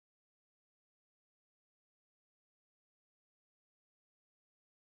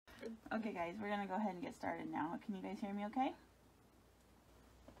Okay guys, we're gonna go ahead and get started now. Can you guys hear me okay?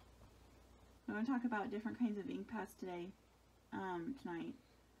 I'm gonna talk about different kinds of ink pads today, tonight.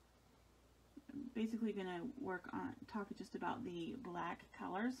 Basically gonna talk just about the black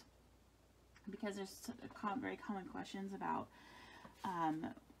colors, because there's very common questions about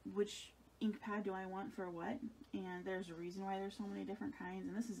which ink pad do I want for what, and there's a reason why there's so many different kinds,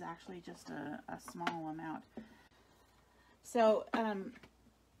 and this is actually just a small amount. So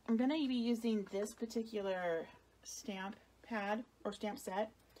I'm going to be using this particular stamp pad or stamp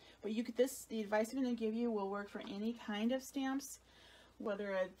set, but the advice I'm going to give you will work for any kind of stamps,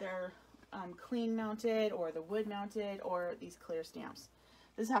 whether they're clean mounted or the wood mounted or these clear stamps.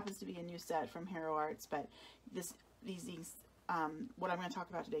 This happens to be a new set from Hero Arts, but these what I'm going to talk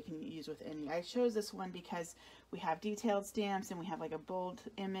about today can you use with any. I chose this one because we have detailed stamps, and we have like a bold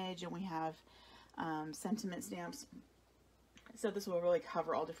image, and we have sentiment stamps. So this will really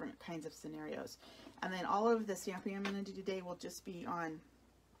cover all different kinds of scenarios. And then all of the stamping I'm going to do today will just be on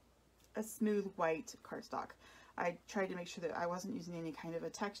a smooth white cardstock. I tried to make sure that I wasn't using any kind of a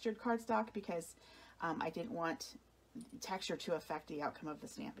textured cardstock because I didn't want texture to affect the outcome of the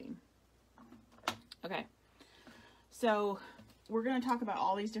stamping. Okay, so we're going to talk about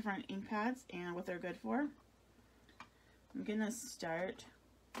all these different ink pads and what they're good for. I'm going to start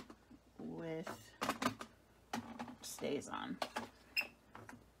with staz-on.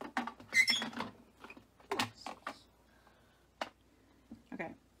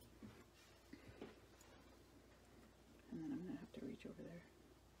 Okay. And then I'm going to have to reach over there.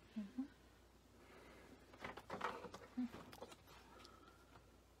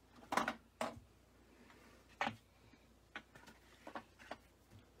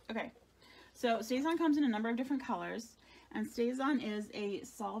 Okay, so staz-on comes in a number of different colors, and staz-on is a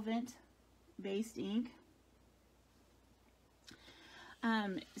solvent-based ink.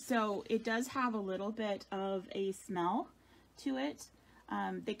 So it does have a little bit of a smell to it.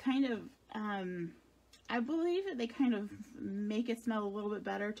 They kind of, I believe that they kind of make it smell a little bit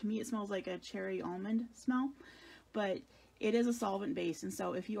better. To me, it smells like a cherry almond smell, but it is a solvent base, and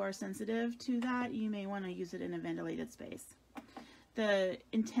so if you are sensitive to that, you may want to use it in a ventilated space. The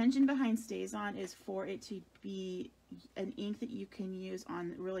intention behind staz-on is for it to be an ink that you can use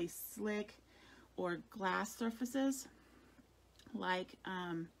on really slick or glass surfaces, like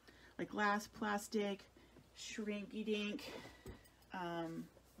glass, plastic, shrinky dink,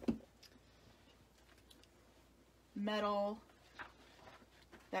 metal,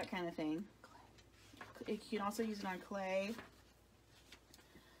 that kind of thing. You can also use it on clay,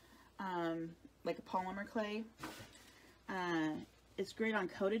 like a polymer clay. It's great on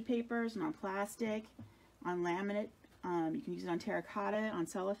coated papers and on plastic, on laminate. You can use it on terracotta, on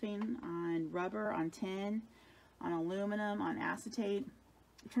cellophane, on rubber, on tin, on aluminum, on acetate.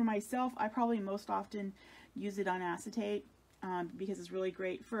 For myself, I probably most often use it on acetate because it's really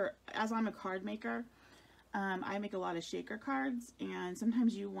great as I'm a card maker. I make a lot of shaker cards, and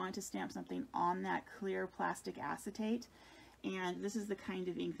sometimes you want to stamp something on that clear plastic acetate, and this is the kind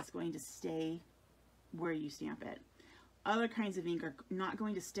of ink that's going to stay where you stamp it. Other kinds of ink are not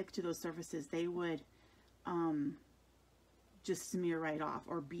going to stick to those surfaces. They would just smear right off,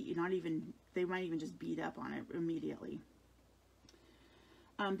 or they might even just bead up on it immediately.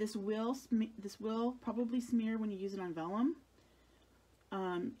 This will probably smear when you use it on vellum,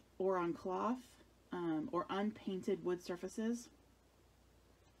 or on cloth, or unpainted wood surfaces.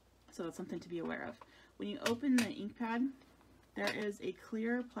 So that's something to be aware of. When you open the ink pad, there is a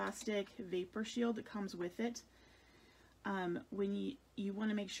clear plastic vapor shield that comes with it. When you want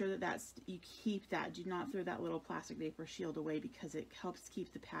to make sure that you keep that. Do not throw that little plastic vapor shield away, because it helps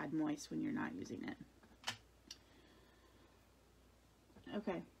keep the pad moist when you're not using it.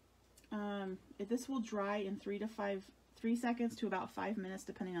 Okay, this will dry in 3 seconds to about 5 minutes,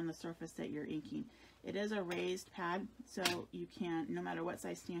 depending on the surface that you're inking. It is a raised pad, so you can, no matter what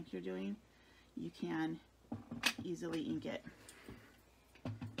size stamp you're doing, you can easily ink it.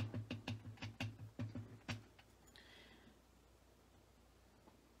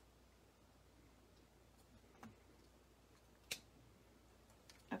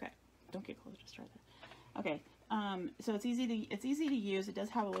 Okay, don't get close, just try that. Okay, so it's easy to use. It does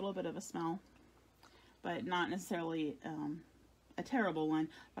have a little bit of a smell, but not necessarily a terrible one,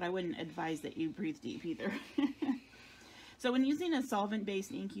 but I wouldn't advise that you breathe deep either. So when using a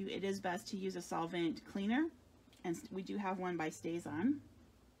solvent-based ink, it is best to use a solvent cleaner, and we do have one by staz-on.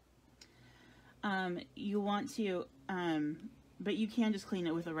 You want to, but you can just clean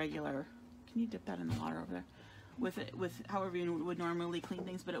it with a regular, can you dip that in the water over there? With however you would normally clean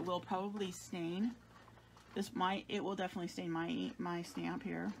things, but it will probably stain. It will definitely stain my stamp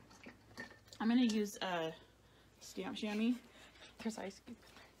here. I'm going to use a stamp chamois. There's ice cubes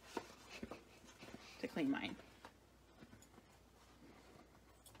to clean mine.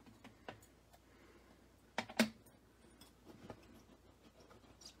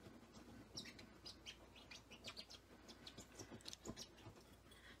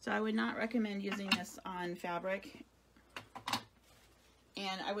 So I would not recommend using this on fabric,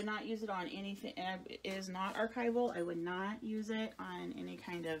 and I would not use it on anything, and it is not archival. I would not use it on any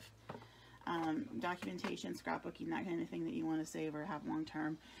kind of documentation, scrapbooking, that kind of thing that you want to save or have long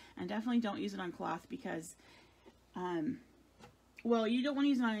term. And definitely don't use it on cloth because, well, you don't want to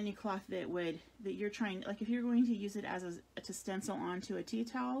use it on any cloth that you're trying, like if you're going to use it as to stencil onto a tea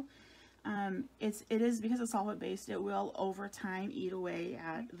towel, it is, because it's solvent based, it will over time eat away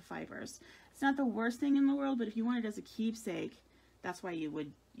at the fibers. It's not the worst thing in the world, but if you want it as a keepsake, that's why you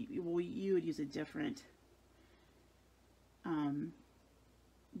would use a different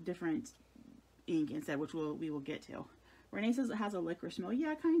ink instead, which we will get to. Renee says it has a licorice smell.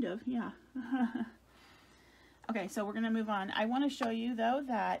 Yeah, kind of. Yeah. Okay, so we're going to move on. I want to show you though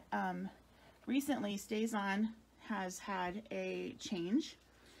that recently staz-on has had a change,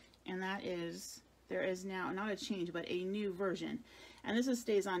 and that is, there is now not a change but a new version, and this is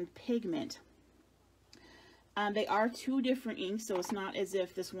staz-on pigment. They are two different inks, so it's not as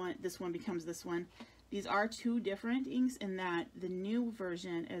if this one becomes this one. These are two different inks in that the new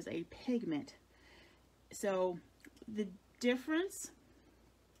version is a pigment. So the difference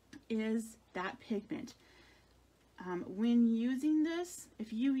is that pigment. When using this,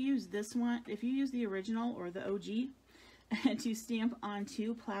 if you use this one, if you use the original or the OG to stamp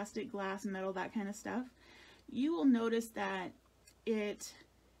onto plastic, glass, metal, that kind of stuff, you will notice that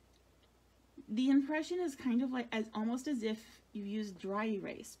the impression is kind of like almost as if you use dry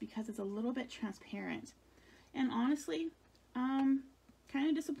erase, because it's a little bit transparent, and honestly, kind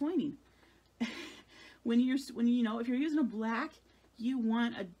of disappointing. when you know, if you're using a black, you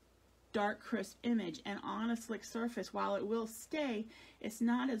want a dark, crisp image, and on a slick surface, while it will stay, it's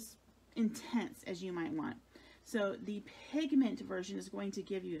not as intense as you might want. So the pigment version is going to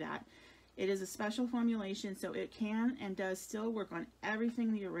give you that. It is a special formulation, so it can and does still work on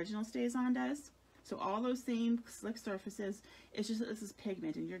everything the original staz-on does. So all those same slick surfaces, it's just that this is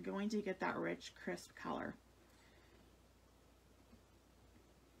pigment, and you're going to get that rich, crisp color.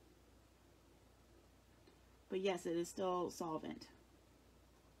 But yes, it is still solvent.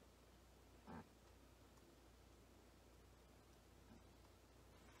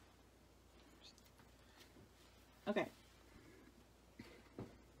 Okay.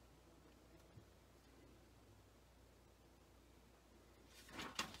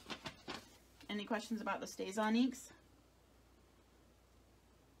 Any questions about the staz-on inks?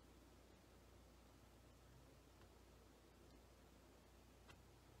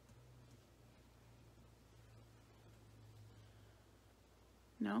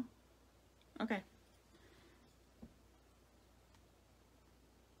 No? Okay.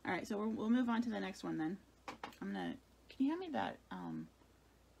 All right, so we'll move on to the next one then. Can you hand me that,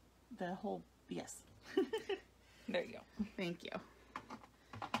 the whole, yes. There you go. Thank you.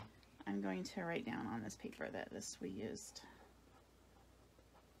 I'm going to write down on this paper that we used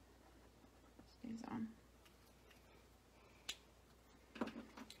staz-on.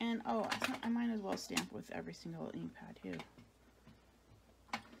 And oh, I might as well stamp with every single ink pad too.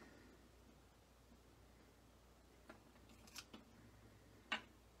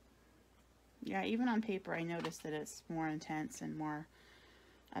 Yeah, even on paper I noticed that it's more intense and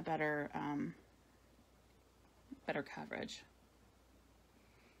better coverage.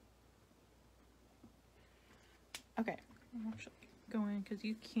 Okay. I'll actually go in because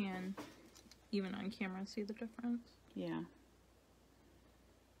you can, even on camera, see the difference. Yeah.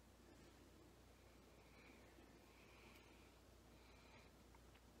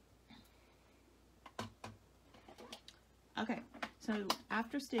 Okay, so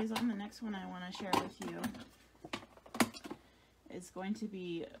after staz-on, the next one I want to share with you is going to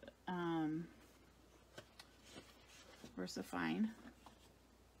be VersaFine.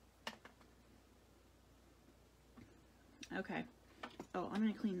 Okay. Oh, I'm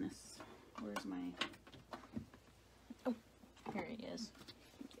going to clean this. Where's my... Oh, here he is.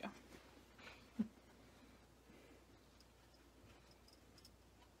 Thank you.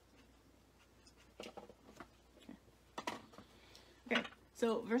 Okay,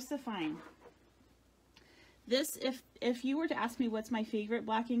 so VersaFine. This, if you were to ask me what's my favorite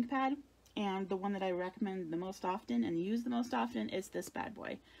black ink pad, and the one that I recommend the most often and use the most often, is this bad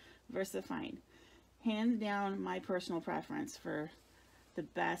boy, VersaFine. Hands down my personal preference for the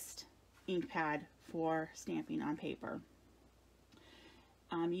best ink pad for stamping on paper.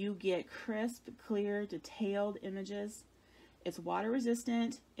 You get crisp, clear, detailed images. It's water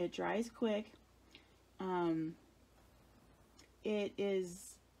resistant. It dries quick. It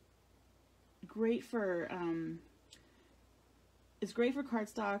is great for it's great for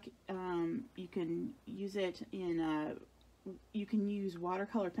cardstock. You can use it in you can use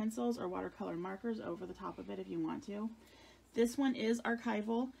watercolor pencils or watercolor markers over the top of it if you want to. This one is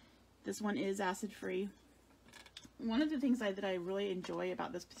archival. This one is acid free. One of the things that I really enjoy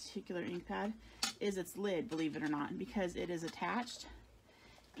about this particular ink pad is its lid, believe it or not, because it is attached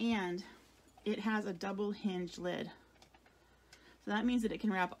and it has a double hinged lid. So that means that it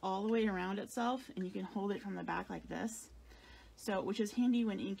can wrap all the way around itself and you can hold it from the back like this. So, which is handy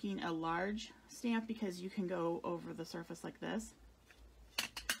when inking a large stamp because you can go over the surface like this.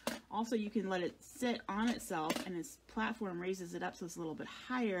 Also, you can let it sit on itself and its platform raises it up so it's a little bit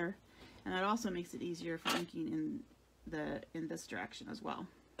higher, and that also makes it easier for inking in this direction as well.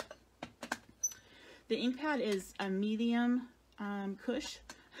 The ink pad is a medium cush,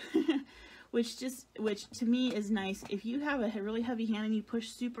 which to me is nice. If you have a really heavy hand and you push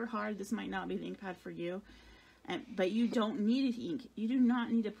super hard, this might not be the ink pad for you. But you don't need to ink. You do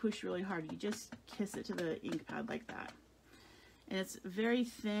not need to push really hard. You just kiss it to the ink pad like that. And it's very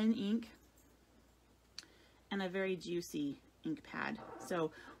thin ink and a very juicy ink pad.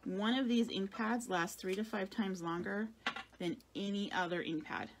 So one of these ink pads lasts 3 to 5 times longer than any other ink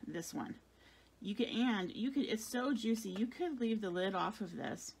pad. This one. It's so juicy. You could leave the lid off of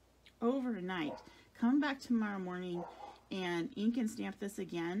this overnight. Come back tomorrow morning and ink and stamp this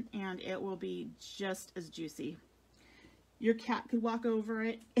again, and it will be just as juicy. Your cat could walk over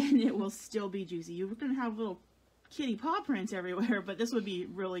it, and it will still be juicy. You're going to have little kitty paw prints everywhere, but this would be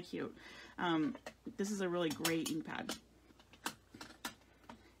really cute. This is a really great ink pad.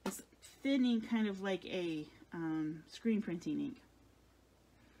 It's thin ink, kind of like a screen printing ink.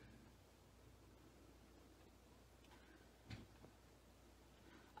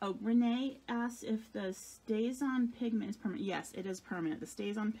 Oh, Renee asked if the staz-on pigment is permanent. Yes, it is permanent. The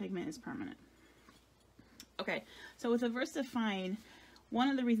staz-on pigment is permanent. Okay, so with a VersaFine, one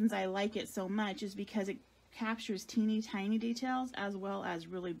of the reasons I like it so much is because it captures teeny tiny details as well as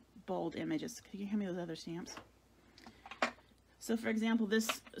really bold images. Can you hand me those other stamps? So for example,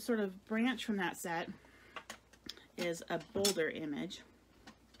 this sort of branch from that set is a bolder image.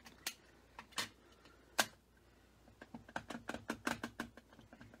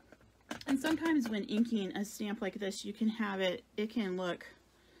 And sometimes when inking a stamp like this, you can have it can look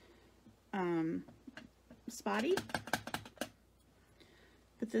spotty.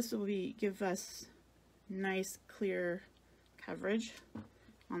 But this will give us nice clear coverage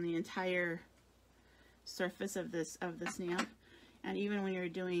on the entire surface of the stamp. And even when you're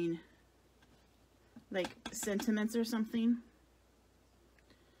doing like sentiments or something,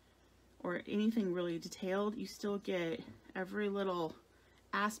 or anything really detailed, you still get every little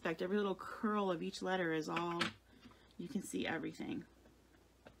aspect, every little curl of each letter is all, you can see everything.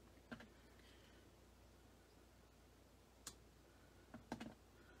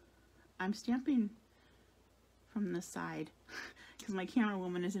 I'm stamping from the side because my camera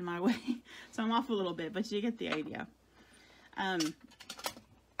woman is in my way, so I'm off a little bit, but you get the idea.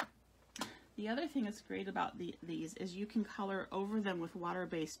 The other thing that's great about these is you can color over them with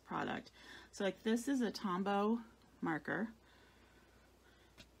water-based product. So like this is a Tombow marker,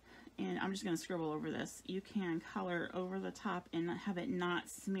 and I'm just going to scribble over this. You can color over the top and have it not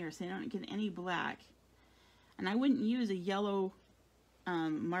smear, so you don't get any black. And I wouldn't use a yellow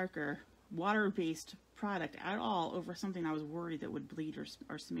marker, water-based product at all over something I was worried that would bleed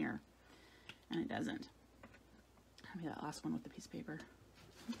or smear. And it doesn't. Have me that last one with the piece of paper.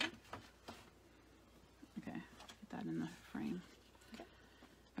 Okay, get that in the frame.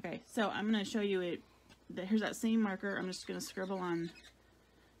 Okay, so I'm going to show you it. Here's that same marker. I'm just going to scribble on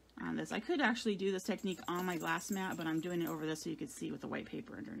this. I could actually do this technique on my glass mat, but I'm doing it over this so you can see with the white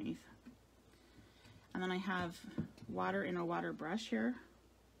paper underneath. And then I have water in a water brush here.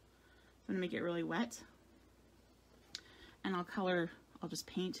 I'm going to make it really wet. And I'll just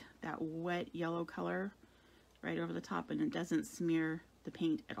paint that wet yellow color right over the top, and it doesn't smear the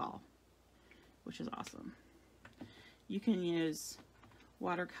paint at all, which is awesome. You can use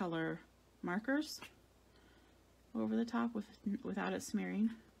watercolor markers over the top without it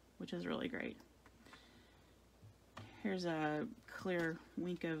smearing, which is really great. Here's a clear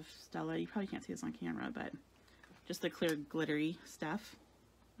wink of Stella. You probably can't see this on camera, but just the clear glittery stuff.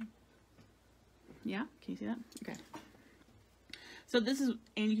 Yeah, can you see that? Okay. So this is,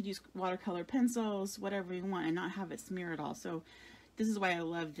 and you could use watercolor pencils, whatever you want, and not have it smear at all. So this is why I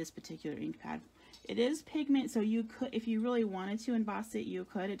love this particular ink pad. It is pigment, so you could, if you really wanted to emboss it, you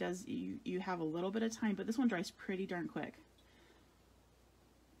could. It does, you have a little bit of time, but this one dries pretty darn quick.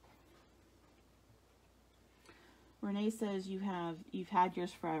 Renee says you've had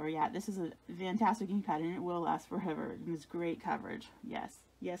yours forever. Yeah, this is a fantastic ink pad and it will last forever. And it's great coverage. Yes.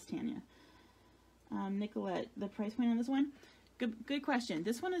 Yes, Tanya. Nicolette, the price point on this one? Good question.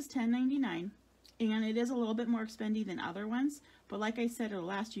 This one is $10.99 and it is a little bit more expensive than other ones, but like I said, it'll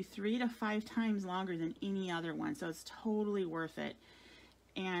last you 3 to 5 times longer than any other one, so it's totally worth it.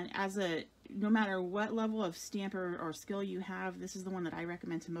 And no matter what level of stamper or skill you have, this is the one that I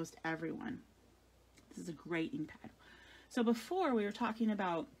recommend to most everyone. This is a great ink pad. So before we were talking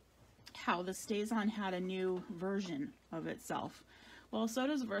about how the staz-on had a new version of itself. Well, so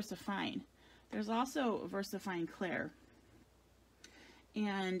does VersaFine. There's also VersaFine Clear.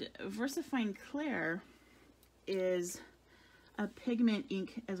 And VersaFine Clear is a pigment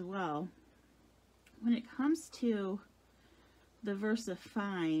ink as well. When it comes to the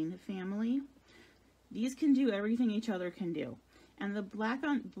VersaFine family, these can do everything each other can do. And the black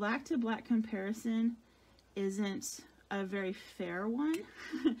to black comparison isn't a very fair one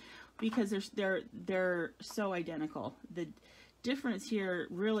because they're so identical. The difference here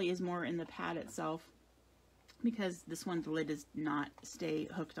really is more in the pad itself, because this one, the lid does not stay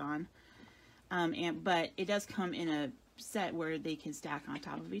hooked on. But it does come in a set where they can stack on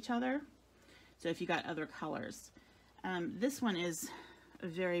top of each other. So if you got other colors. This one is a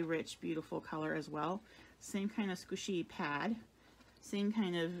very rich, beautiful color as well. Same kind of squishy pad. Same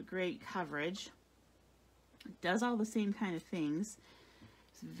kind of great coverage. Does all the same kind of things.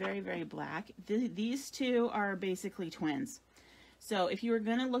 It's very, very black. These two are basically twins. So if you're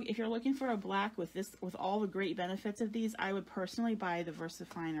looking for a black with all the great benefits of these, I would personally buy the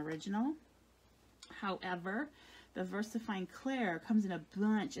VersaFine Original. However, the VersaFine Clear comes in a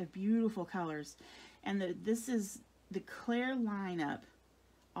bunch of beautiful colors, and this is the Clear lineup.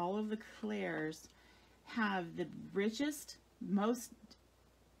 All of the Clairs have the richest, most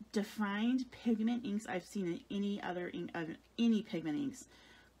defined pigment inks I've seen in any other ink, any pigment inks.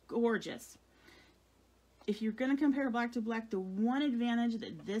 Gorgeous. If you're going to compare black to black, the one advantage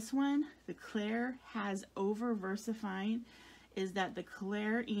that this one, the Clear, has over VersaFine is that the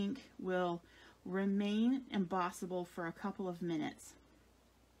Clear ink will remain embossable for a couple of minutes.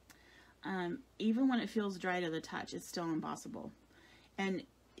 Even when it feels dry to the touch, it's still embossable. And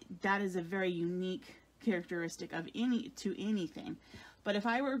that is a very unique characteristic of anything. But if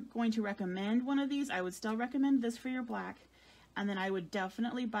I were going to recommend one of these, I would still recommend this for your black. And then I would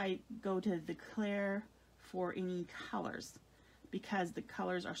definitely go to the Clear for any colors, because the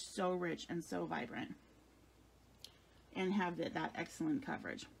colors are so rich and so vibrant and have that excellent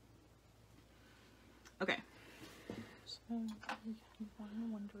coverage. Okay. So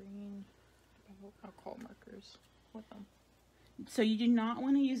I'm wondering about alcohol markers with them. So you do not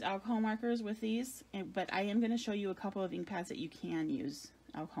want to use alcohol markers with these, but I am going to show you a couple of ink pads that you can use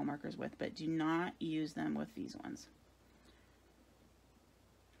alcohol markers with, but do not use them with these ones.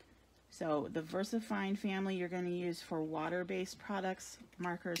 So the VersaFine family you're going to use for water-based products,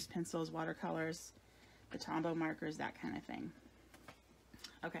 markers, pencils, watercolors, the Tombow markers, that kind of thing.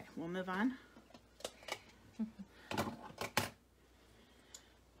 Okay, we'll move on.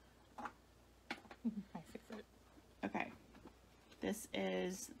 My favorite. Okay, this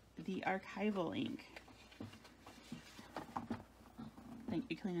is the archival ink. Thank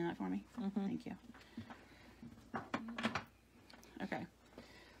you, cleaning that for me. Thank you. Okay.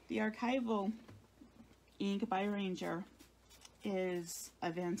 The archival ink by Ranger is a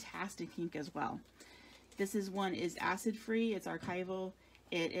fantastic ink as well. This one is acid free, it's archival,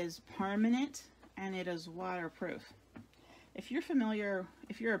 it is permanent, and it is waterproof. If you're familiar,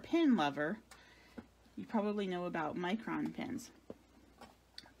 if you're a pen lover, you probably know about micron pens.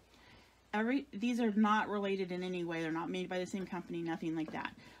 These are not related in any way, they're not made by the same company, nothing like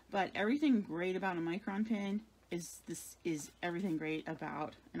that. But everything great about a micron pen is everything great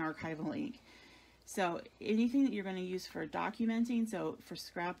about an archival ink. So anything that you're going to use for documenting, so for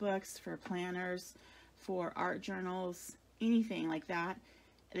scrapbooks, for planners, for art journals, anything like that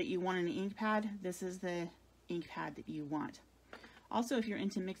you want in an ink pad, this is the ink pad that you want. Also, if you're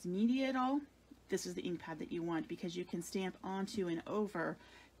into mixed media at all, this is the ink pad that you want, because you can stamp onto and over,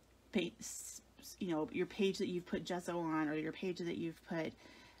 your page that you've put gesso on, or your page that you've put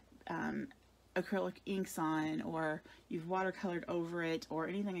acrylic inks on, or you've watercolored over it, or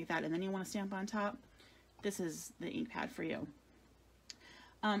anything like that, and then you want to stamp on top, this is the ink pad for you.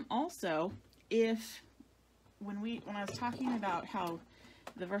 Also, when I was talking about how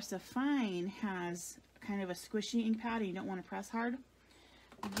the VersaFine has kind of a squishy ink pad and you don't want to press hard,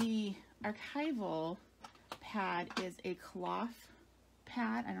 the archival pad is a cloth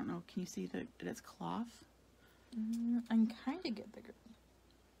pad. I don't know, can you see that it's cloth? I can kind of get the green.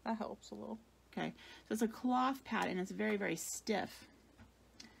 That helps a little. Okay, so it's a cloth pad and it's very, very stiff.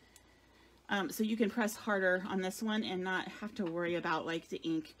 So you can press harder on this one and not have to worry about like the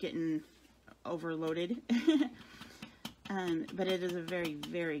ink getting overloaded. But it is a very,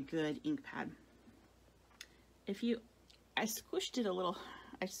 very good ink pad. I squished it a little,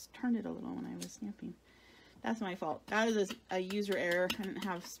 I just turned it a little when I was stamping. That's my fault. That is a user error. I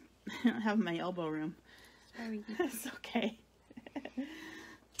don't have my elbow room. Sorry. It's okay.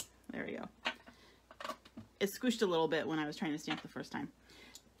 There we go. It squished a little bit when I was trying to stamp the first time.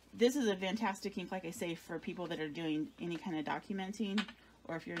 This is a fantastic ink, like I say, for people that are doing any kind of documenting,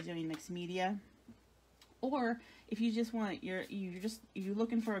 or if you're doing mixed media, or if you just want you're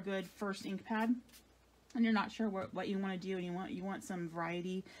looking for a good first ink pad and you're not sure what you want to do and you want some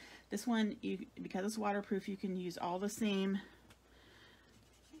variety. This one, because it's waterproof, you can use all the same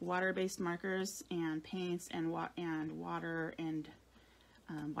water-based markers and paints and water and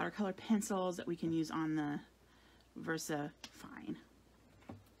watercolor pencils that we can use on the Versa Fine.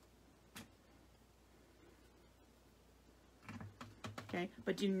 Okay,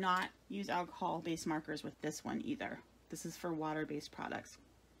 but do not use alcohol-based markers with this one either. This is for water-based products.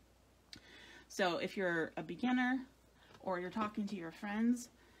 So if you're a beginner or you're talking to your friends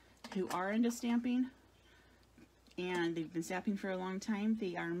who are into stamping and they've been stamping for a long time,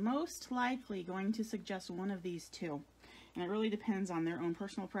 they are most likely going to suggest one of these two. And it really depends on their own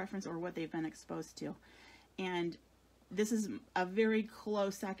personal preference or what they've been exposed to. And this is a very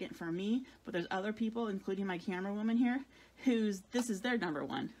close second for me, but there's other people, including my camera woman here, this is their number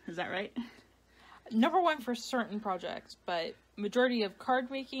one. Is that right? Number one for certain projects, but majority of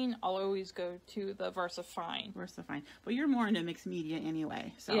card making, I'll always go to the Versa Fine. Versa Fine. But you're more into mixed media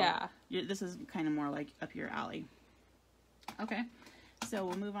anyway, so yeah, this is kind of more like up your alley. Okay, so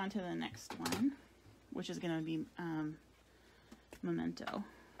we'll move on to the next one, which is going to be Memento.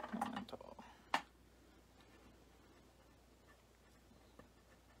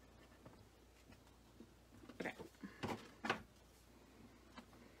 Okay.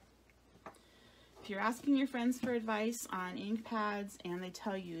 If you're asking your friends for advice on ink pads and they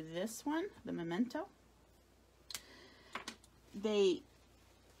tell you this one, the Memento, they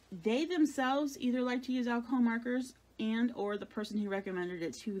themselves either like to use alcohol markers and or the person who recommended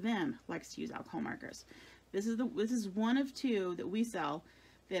it to them likes to use alcohol markers. This is one of two that we sell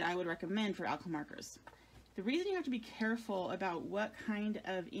that I would recommend for alcohol markers. The reason you have to be careful about what kind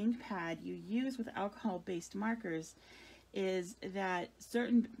of ink pad you use with alcohol-based markers is that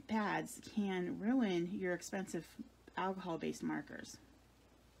certain pads can ruin your expensive alcohol-based markers.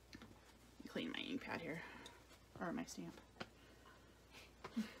 Clean my ink pad here, or my stamp.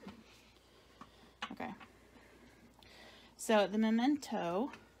 Okay. So the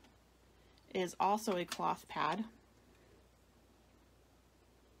Memento is also a cloth pad.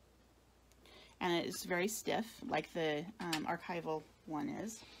 And it is very stiff, like the archival one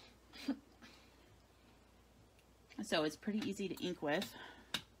is. So it's pretty easy to ink with.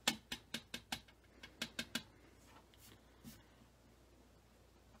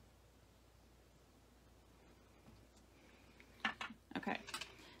 Okay,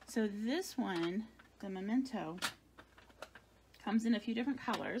 so this one, the Memento, comes in a few different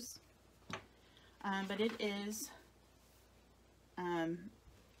colors, but it is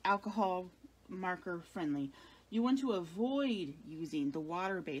alcohol marker friendly. You want to avoid using the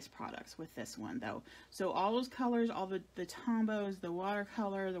water-based products with this one though. So all those colors, all the Tombos, the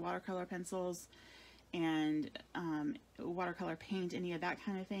watercolor pencils, and watercolor paint, any of that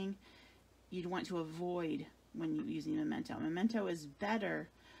kind of thing, you'd want to avoid when you're using Memento. Memento is better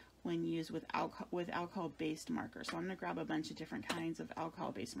when used with alcohol-based markers. So I'm going to grab a bunch of different kinds of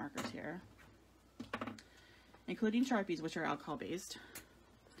alcohol-based markers here, including Sharpies, which are alcohol-based.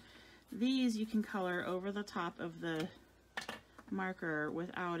 These you can color over the top of the marker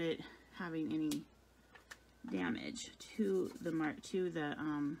without it having any damage to the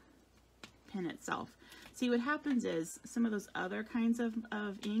pen itself. See, what happens is some of those other kinds of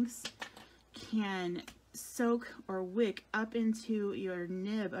inks can soak or wick up into your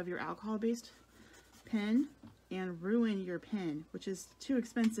nib of your alcohol-based pen and ruin your pen, which is too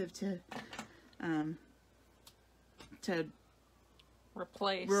expensive to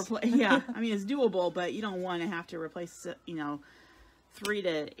replace. Yeah, I mean, it's doable, but you don't want to have to replace, you know, $3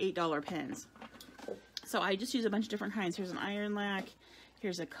 to $8 pens. So I just use a bunch of different kinds. Here's an Iron Lac,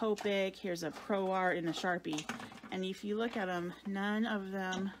 here's a Copic, here's a Pro Art, and a Sharpie. And if you look at them, none of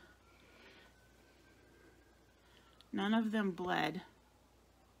them bled.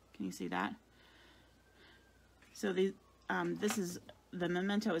 Can you see that? So the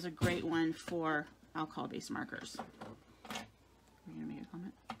Memento is a great one for alcohol-based markers. Are you gonna make a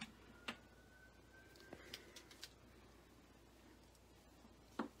comment?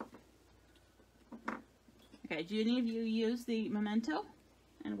 Okay, do any of you use the Memento?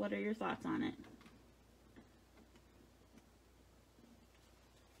 And what are your thoughts on it?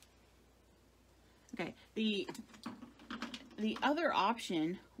 Okay, the other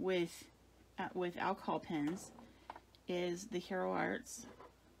option with alcohol pens is the Hero Arts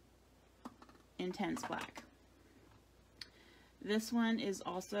Intense Black. This one is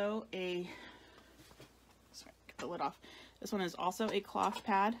also a, sorry, get the lid off. This one is also a cloth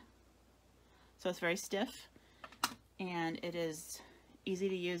pad, so it's very stiff, and it is easy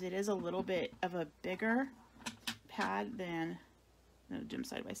to use. It is a little bit of a bigger pad than, no, do them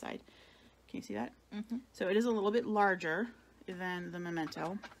side by side. Can you see that? Mm-hmm. So it is a little bit larger than the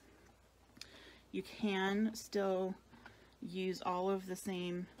Memento. You can still use all of the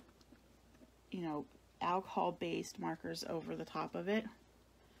same, you know, alcohol-based markers over the top of it.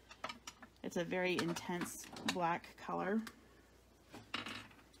 It's a very intense black color.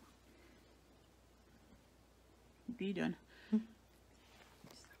 What are you doing?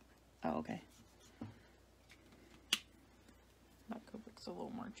 Oh, okay. That Copic a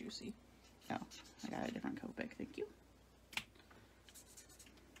little more juicy. Oh, I got a different Copic. Thank you.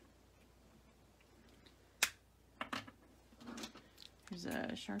 Here's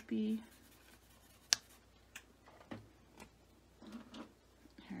a Sharpie.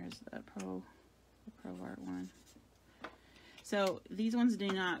 Here's the Pro Art one. So these ones do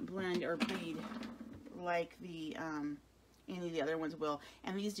not blend or bleed like the any of the other ones will,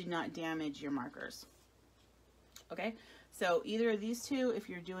 and these do not damage your markers. Okay, so either of these two, if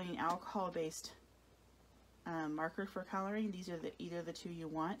you're doing alcohol-based marker for coloring, these are either the two you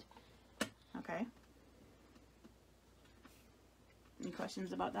want. Okay. Any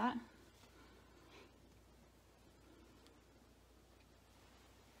questions about that?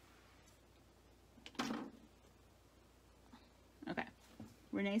 Okay.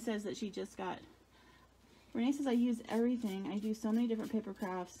 Renee says that she just got, Renee says, I use everything. I do so many different paper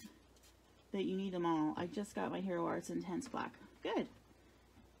crafts that you need them all. I just got my Hero Arts Intense Black. Good.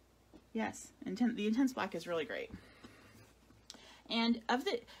 Yes, the Intense Black is really great. And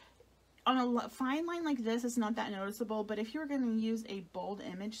on a fine line like this, it's not that noticeable, but if you were going to use a bold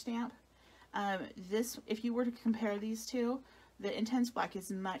image stamp, if you were to compare these two, the Intense Black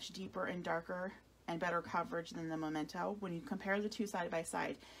is much deeper and darker and better coverage than the Memento when you compare the two side by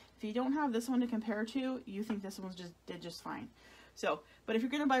side. If you don't have this one to compare to, you think this one did just fine. So, but if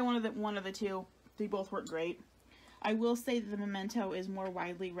you're going to buy one of the two, they both work great. I will say that the Memento is more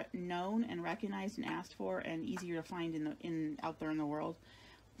widely known and recognized and asked for and easier to find out there in the world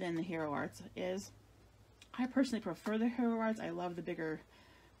than the Hero Arts is. I personally prefer the Hero Arts. I love the bigger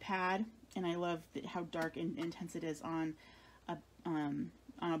pad, and I love how dark and intense it is on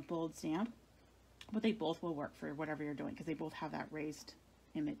a bold stamp. But they both will work for whatever you're doing because they both have that raised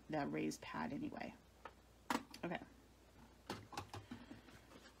pad anyway. Okay.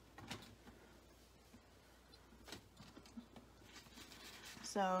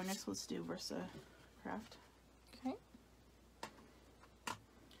 So next let's do Versa Craft. Okay.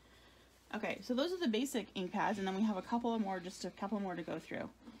 Okay, so those are the basic ink pads, and then we have a couple more to go through.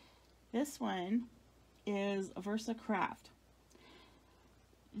 This one is Versa Craft.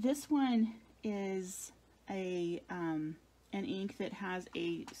 This one is an ink that has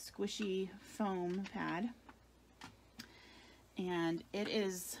a squishy foam pad, and it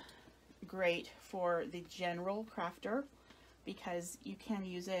is great for the general crafter because you can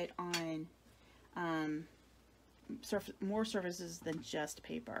use it on more surfaces than just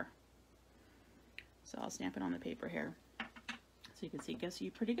paper. So I'll stamp it on the paper here so you can see it gives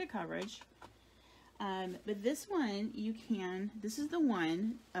you pretty good coverage. But this one this is the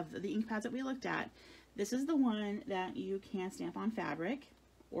one of the ink pads that we looked at. This is the one that you can stamp on fabric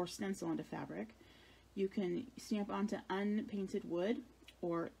or stencil onto fabric. You can stamp onto unpainted wood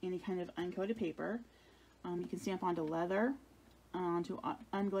or any kind of uncoated paper. You can stamp onto leather, onto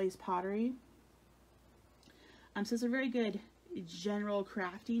unglazed pottery. So it's a very good general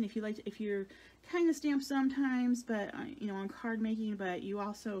crafting if you're kind of stamp sometimes, but you know, on card making, but you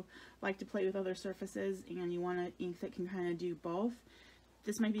also like to play with other surfaces and you want an ink that can kind of do both.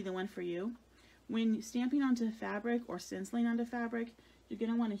 This might be the one for you. When stamping onto fabric or stenciling onto fabric, you're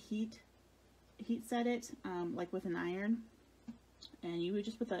going to want to heat set it like with an iron, and you would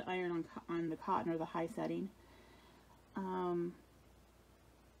just put the iron on the cotton or the high setting.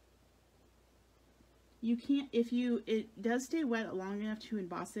 You can't, it does stay wet long enough to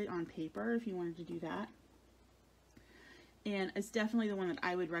emboss it on paper if you wanted to do that. And it's definitely the one that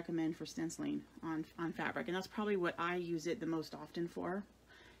I would recommend for stenciling on fabric. And that's probably what I use it the most often for,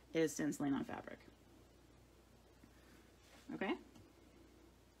 is stenciling on fabric. Okay?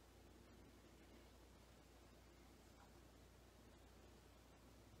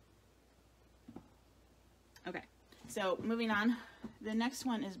 Okay, so moving on. The next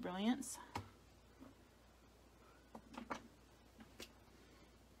one is Brilliance.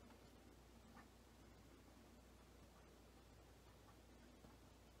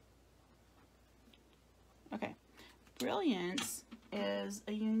 Okay, Brilliance is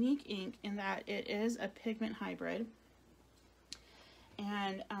a unique ink in that it is a pigment hybrid.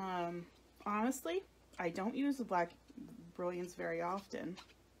 And honestly, I don't use the black Brilliance very often.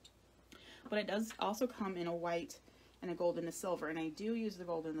 But it does also come in a white and a gold and a silver. And I do use the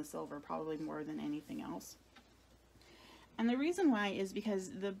gold and the silver probably more than anything else. And the reason why is because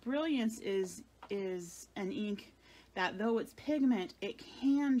the Brilliance is an ink that, though it's pigment, it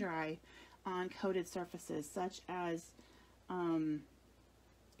can dry on coated surfaces such as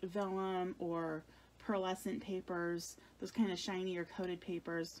vellum or pearlescent papers, those kind of shiny or coated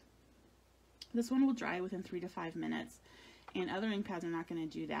papers. This one will dry within 3 to 5 minutes, and other ink pads are not going to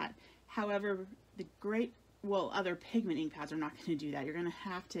do that. However, other pigment ink pads are not going to do that. You're going to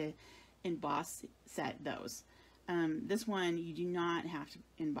have to emboss set those. This one you do not have to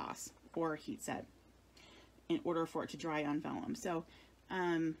emboss or heat set in order for it to dry on vellum. So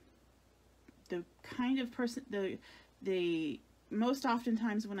the kind of person, the most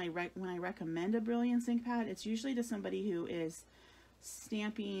oftentimes when I recommend a Brilliance ink pad, it's usually to somebody who is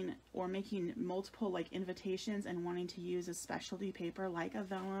stamping or making multiple like invitations and wanting to use a specialty paper like a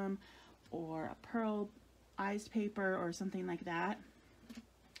vellum or a pearlized paper or something like that.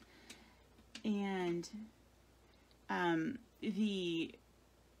 And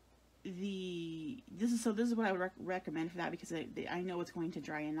this is what I would recommend for that, because I know it's going to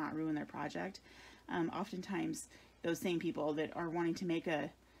dry and not ruin their project. Oftentimes those same people that are wanting to make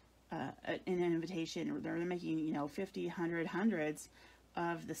an invitation, or they're making, you know, 50, 100, hundreds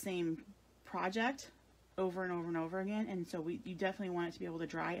of the same project over and over and over again. And so you definitely want it to be able to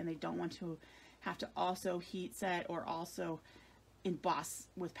dry, and they don't want to have to also heat set or also emboss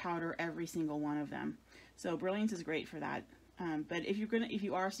with powder every single one of them. So Brilliance is great for that. But if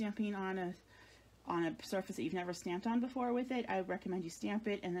you are stamping on a surface that you've never stamped on before with it, I would recommend you stamp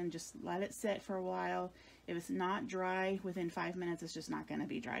it and then just let it sit for a while. If it's not dry within 5 minutes, it's just not going to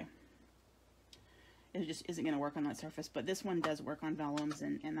be dry. It just isn't going to work on that surface. But this one does work on vellums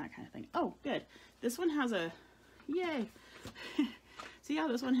and that kind of thing. Oh, good. This one has a, yay. See how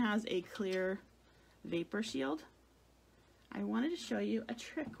this one has a clear vapor shield? I wanted to show you a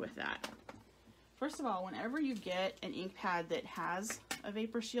trick with that. First of all, whenever you get an ink pad that has a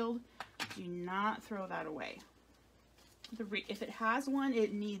vapor shield, do not throw that away. If it has one,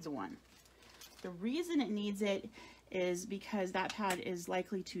 it needs one. The reason it needs it is because that pad is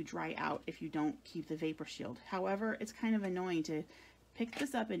likely to dry out if you don't keep the vapor shield. However, it's kind of annoying to pick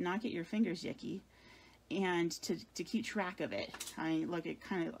this up and not get your fingers yicky, and to keep track of it. I mean, look,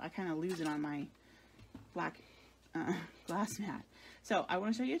 I kind of lose it on my black glass mat. So I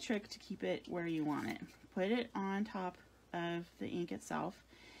want to show you a trick to keep it where you want it. Put it on top of the ink itself,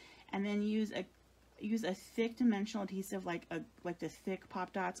 and then use a thick dimensional adhesive like the thick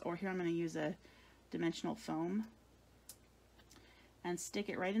pop dots, or here I'm going to use a dimensional foam, and stick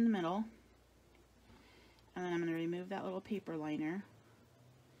it right in the middle. And then I'm going to remove that little paper liner,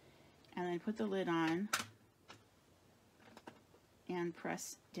 and then put the lid on and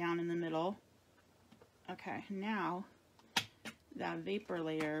press down in the middle. Okay, now that vapor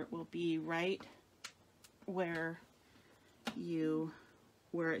layer will be right where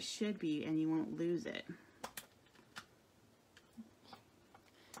it should be, and you won't lose it.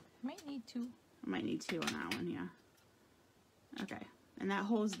 Might need two. I might need two on that one, yeah. Okay, and that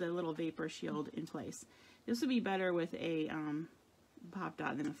holds the little vapor shield in place. This would be better with a pop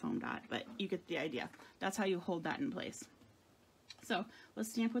dot than a foam dot, but you get the idea. That's how you hold that in place. So let's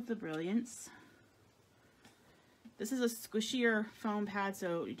stamp with the Brilliance. This is a squishier foam pad,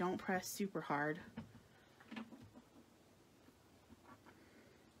 so you don't press super hard.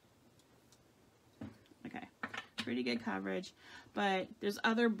 Okay, pretty good coverage, but there's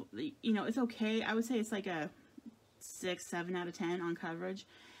other, you know, it's okay. I would say it's like a 6, 7 out of 10 on coverage,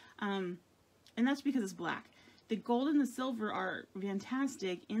 and that's because it's black. The gold and the silver are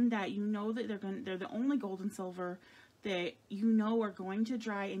fantastic in that you know that they're the only gold and silver that you know are going to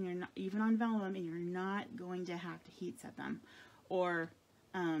dry, and you're not, even on vellum, and you're not going to have to heat set them or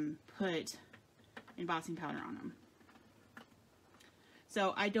put embossing powder on them.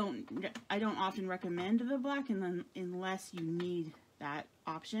 So I don't often recommend the black unless you need that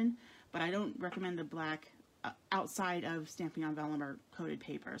option, but I don't recommend the black outside of stamping on vellum or coated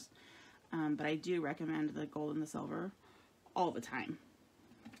papers. But I do recommend the gold and the silver all the time,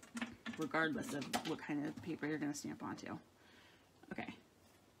 regardless of what kind of paper you're going to stamp onto. Okay,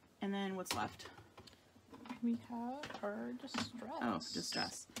 and then what's left? We have our distress. Oh,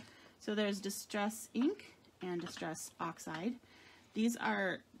 distress. So there's distress ink and distress oxide. These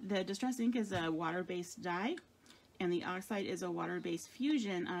are, the distress ink is a water-based dye, and the oxide is a water-based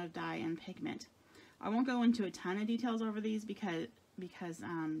fusion of dye and pigment. I won't go into a ton of details over these because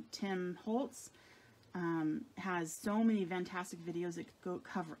Tim Holtz has so many fantastic videos that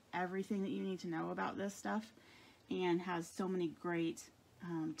cover everything that you need to know about this stuff, and has so many great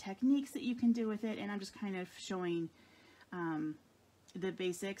techniques that you can do with it. And I'm just kind of showing the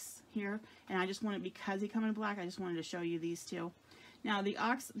basics here, and I just wanted, because they come in black, I just wanted to show you these two. Now the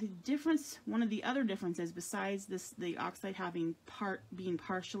difference, one of the other differences besides the oxide being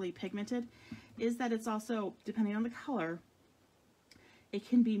partially pigmented, is that it's also, depending on the color, it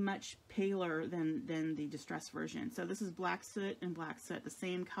can be much paler than the distress version. So this is black soot and black soot, the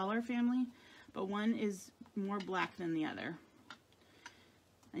same color family, but one is more black than the other.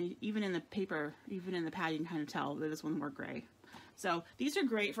 And even in the paper, even in the pad, you can kind of tell that this one's more gray. So these are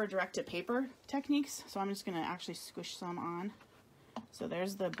great for direct-to-paper techniques. So I'm just going to actually squish some on. So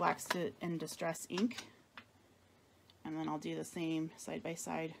there's the black soot and distress ink. And then I'll do the same side by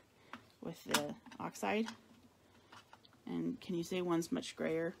side with the oxide. And can you see one's much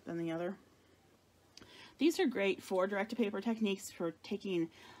grayer than the other? These are great for direct-to-paper techniques, for taking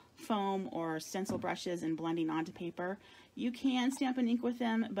foam or stencil brushes and blending onto paper. You can stamp an ink with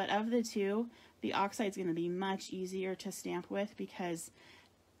them, but of the two, the oxide is going to be much easier to stamp with, because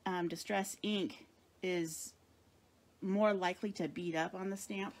distress ink is more likely to bead up on the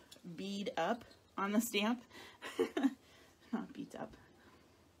stamp. Not beat up.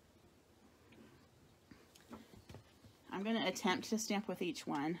 I'm going to attempt to stamp with each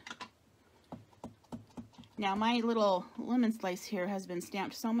one. Now my little lemon slice here has been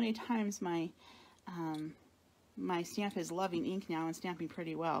stamped so many times, my stamp is loving ink now and stamping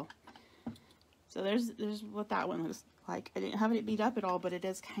pretty well. So there's what that one looks like. I didn't have it beat up at all, but it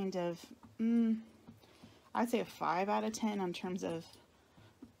is kind of, I'd say a 5 out of 10 in terms of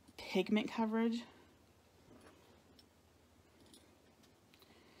pigment coverage.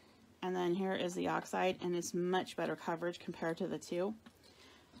 And then here is the oxide, and it's much better coverage compared to the two.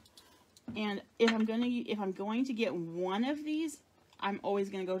 And if I'm going to get one of these, I'm always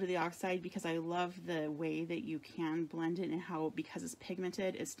going to go to the oxide, because I love the way that you can blend it, and how, because it's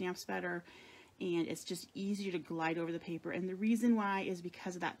pigmented, it stamps better, and it's just easier to glide over the paper. And the reason why is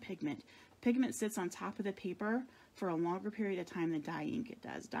because of that pigment. Pigment sits on top of the paper for a longer period of time than dye ink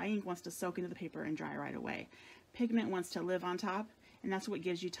does. Dye ink wants to soak into the paper and dry right away. Pigment wants to live on top, and that's what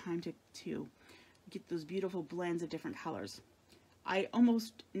gives you time to get those beautiful blends of different colors. I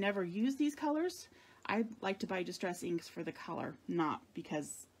almost never use these colors. I like to buy distress inks for the color, not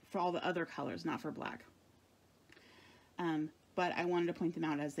because for all the other colors, not for black. But I wanted to point them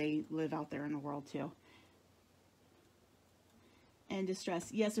out as they live out there in the world too. And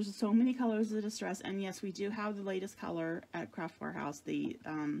distress, yes, there's so many colors of distress, and yes, we do have the latest color at Craft Warehouse, the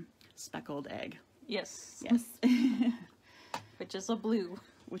speckled egg. Yes. Yes. Which is a blue.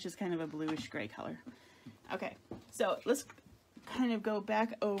 Which is kind of a bluish gray color. Okay, so let's kind of go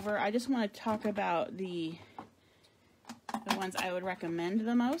back over. I just want to talk about the ones I would recommend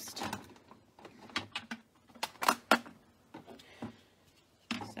the most.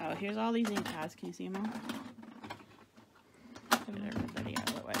 So here's all these ink pads. Can you see them all? Get everybody out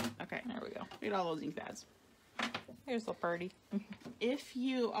of the way. Okay, There we go. look at all those ink pads. Here's the party. If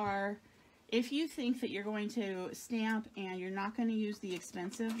you think that you're going to stamp and you're not going to use the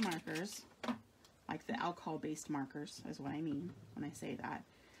expensive markers, like the alcohol-based markers is what I mean when I say that.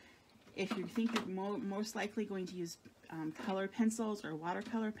 If you think you're most likely going to use colored pencils or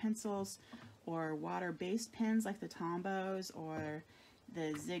watercolor pencils or water-based pens like the Tombos or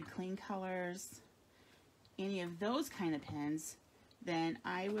the Zig Clean Colors, any of those kind of pens, then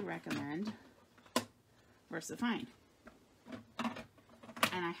I would recommend VersaFine.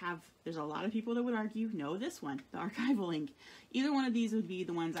 And there's a lot of people that would argue, no, this one, the archival ink. Either one of these would be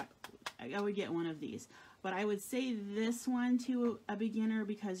the ones I would get one of these. But I would say this one to a beginner,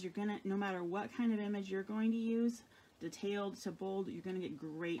 because you're gonna, no matter what kind of image you're going to use, detailed to bold, you're gonna get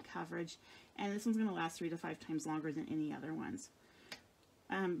great coverage. And this one's gonna last 3 to 5 times longer than any other ones.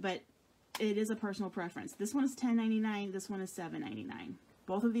 But it is a personal preference. This one is $10.99, this one is $7.99.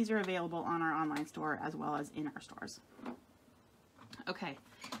 Both of these are available on our online store as well as in our stores. Okay,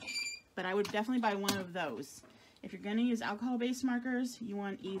 but I would definitely buy one of those. If you're going to use alcohol-based markers, you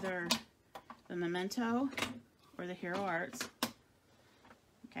want either the Memento or the Hero Arts.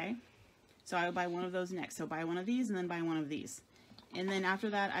 Okay, so I would buy one of those next. So buy one of these and then buy one of these. And then after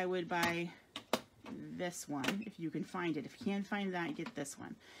that, I would buy this one, if you can find it. If you can't find that, get this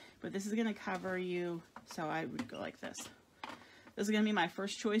one. But this is going to cover you, so I would go like this. This is going to be my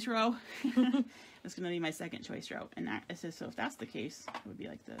first choice row. It's going to be my second choice row. And that, so if that's the case, it would be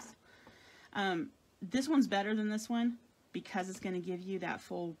like this. This one's better than this one because it's going to give you that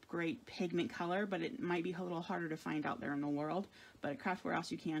full great pigment color, but it might be a little harder to find out there in the world. But at Craft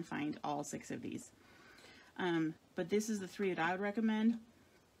Warehouse, you can find all 6 of these. But this is the 3 that I would recommend.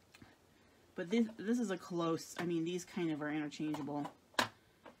 But this is a close, I mean, these kind of are interchangeable,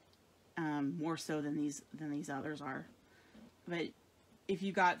 more so than these others are. But if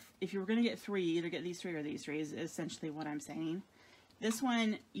you were going to get 3, either get these 3 or these 3 is essentially what I'm saying. This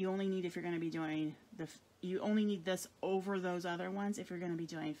one, you only need if you're going to be doing you only need this over those other ones if you're going to be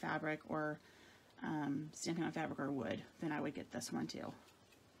doing fabric or stamping on fabric or wood, then I would get this one too.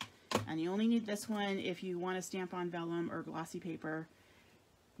 And you only need this one if you want to stamp on vellum or glossy paper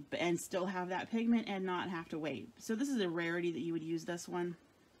and still have that pigment and not have to wait. So this is a rarity that you would use this one.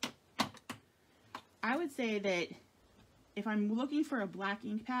 I would say that if I'm looking for a black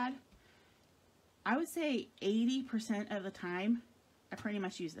ink pad, I would say 80% of the time, I pretty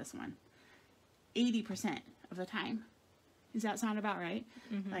much use this one. 80% of the time. Does that sound about right?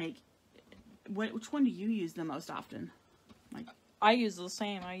 Mm-hmm. Like, which one do you use the most often? Like, I use the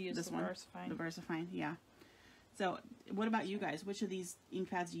same. I use this the one, VersaFine. The VersaFine, yeah. So, what about you guys? Which of these ink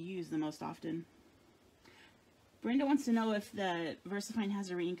pads do you use the most often? Brenda wants to know if the VersaFine has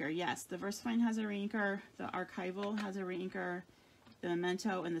a reinker. Yes, the VersaFine has a reinker. The Archival has a reinker. The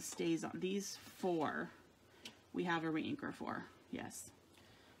Memento and the staz-on. These 4 we have a reinker for. Yes.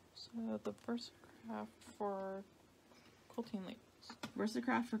 So the VersaCraft for quilting labels.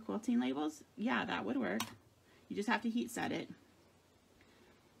 VersaCraft for quilting labels? Yeah, that would work. You just have to heat set it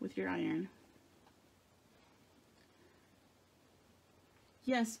with your iron.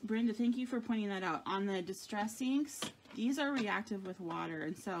 Yes, Brenda, thank you for pointing that out. On the distress inks, these are reactive with water,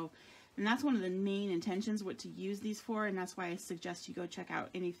 and that's one of the main intentions what to use these for, and that's why I suggest you go check out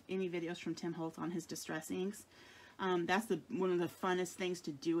any videos from Tim Holtz on his distress inks. That's one of the funnest things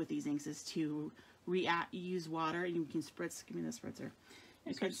to do with these inks is to use water, and you can spritz. Give me the spritzer.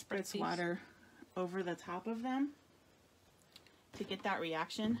 You can spritz water over the top of them to get that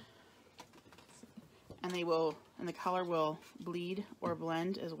reaction, and the color will bleed or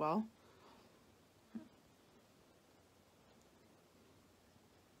blend as well.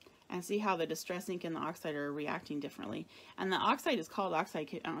 And see how the distress ink and the oxide are reacting differently. And the oxide is called oxide.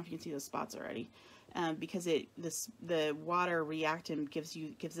 I don't know if you can see the spots already, because the water reactant gives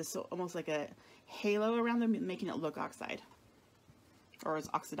this almost like a halo around them, making it look oxide, or as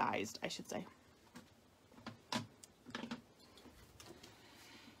oxidized, I should say.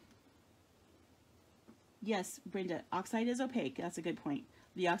 Yes, Brenda, oxide is opaque. That's a good point.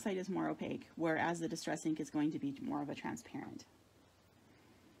 The oxide is more opaque, whereas the distress ink is going to be more of a transparent.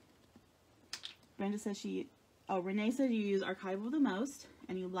 Brenda says Renee said you use Archival the most,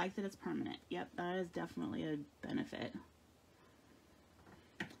 and you like that it's permanent. Yep, that is definitely a benefit.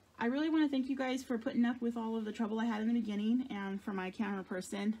 I really want to thank you guys for putting up with all of the trouble I had in the beginning, and for my camera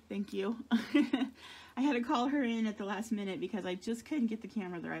person, thank you. I had to call her in at the last minute because I just couldn't get the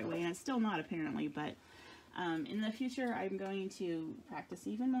camera the right way, and it's still not apparently, but in the future I'm going to practice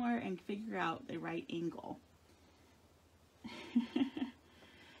even more and figure out the right angle.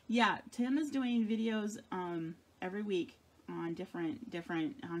 Yeah, Tim is doing videos every week on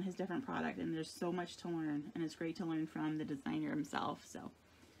his different product, and there's so much to learn, and it's great to learn from the designer himself. So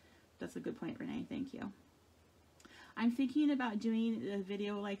that's a good point, Renee. Thank you. I'm thinking about doing a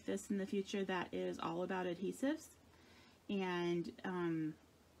video like this in the future that is all about adhesives and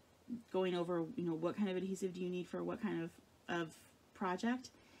going over, what kind of adhesive do you need for what kind of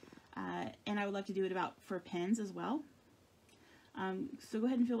project, and I would like to do it for pens as well. So go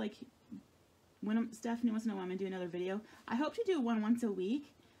ahead and feel like when Stephanie wants to know when I'm going to do another video. I hope to do one once a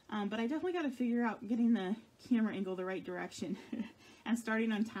week, but I definitely got to figure out getting the camera angle the right direction, and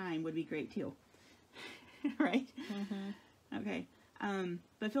starting on time would be great too. Right? Mm-hmm. Okay.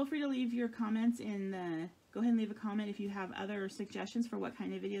 But feel free to leave your comments go ahead and leave a comment if you have other suggestions for what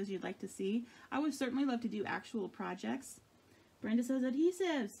kind of videos you'd like to see. I would certainly love to do actual projects. Brenda says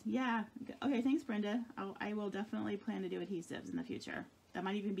adhesives. Yeah. Okay, thanks, Brenda. I will definitely plan to do adhesives in the future. That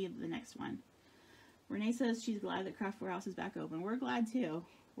might even be the next one. Renee says she's glad that Craft Warehouse is back open. We're glad too.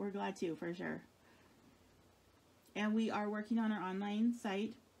 We're glad too, for sure. And we are working on our online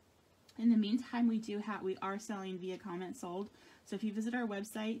site. In the meantime, we are selling via comment sold. So if you visit our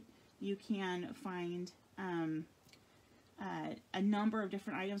website, you can find a number of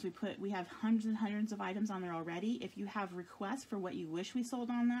different items. We have hundreds and hundreds of items on there already. If you have requests for what you wish we sold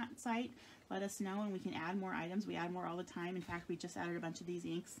on that site, let us know and we can add more items. We add more all the time. In fact, we just added a bunch of these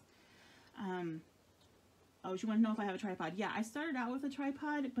inks. Oh, you want to know if I have a tripod? Yeah, I started out with a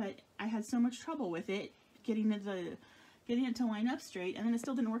tripod, but I had so much trouble with it getting it to line up straight, and then it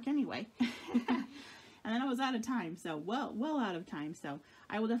still didn't work anyway. And then I was out of time, so well out of time. So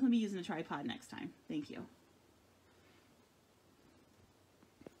I will definitely be using a tripod next time. Thank you.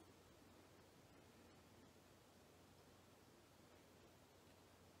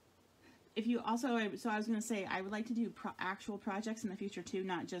 If you also, so I was going to say, I would like to do actual projects in the future too,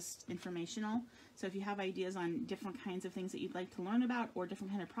 not just informational. So if you have ideas on different kinds of things that you'd like to learn about or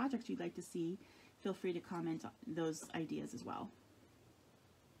different kind of projects you'd like to see, feel free to comment on those ideas as well.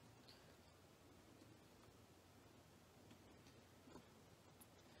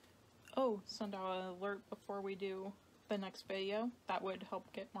 Oh, send out an alert before we do the next video. That would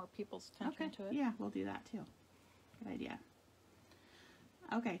help get more people's attention to it. Yeah, we'll do that too. Good idea.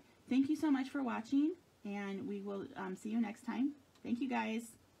 Okay. Thank you so much for watching, and we will see you next time. Thank you, guys.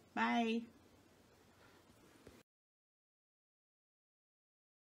 Bye.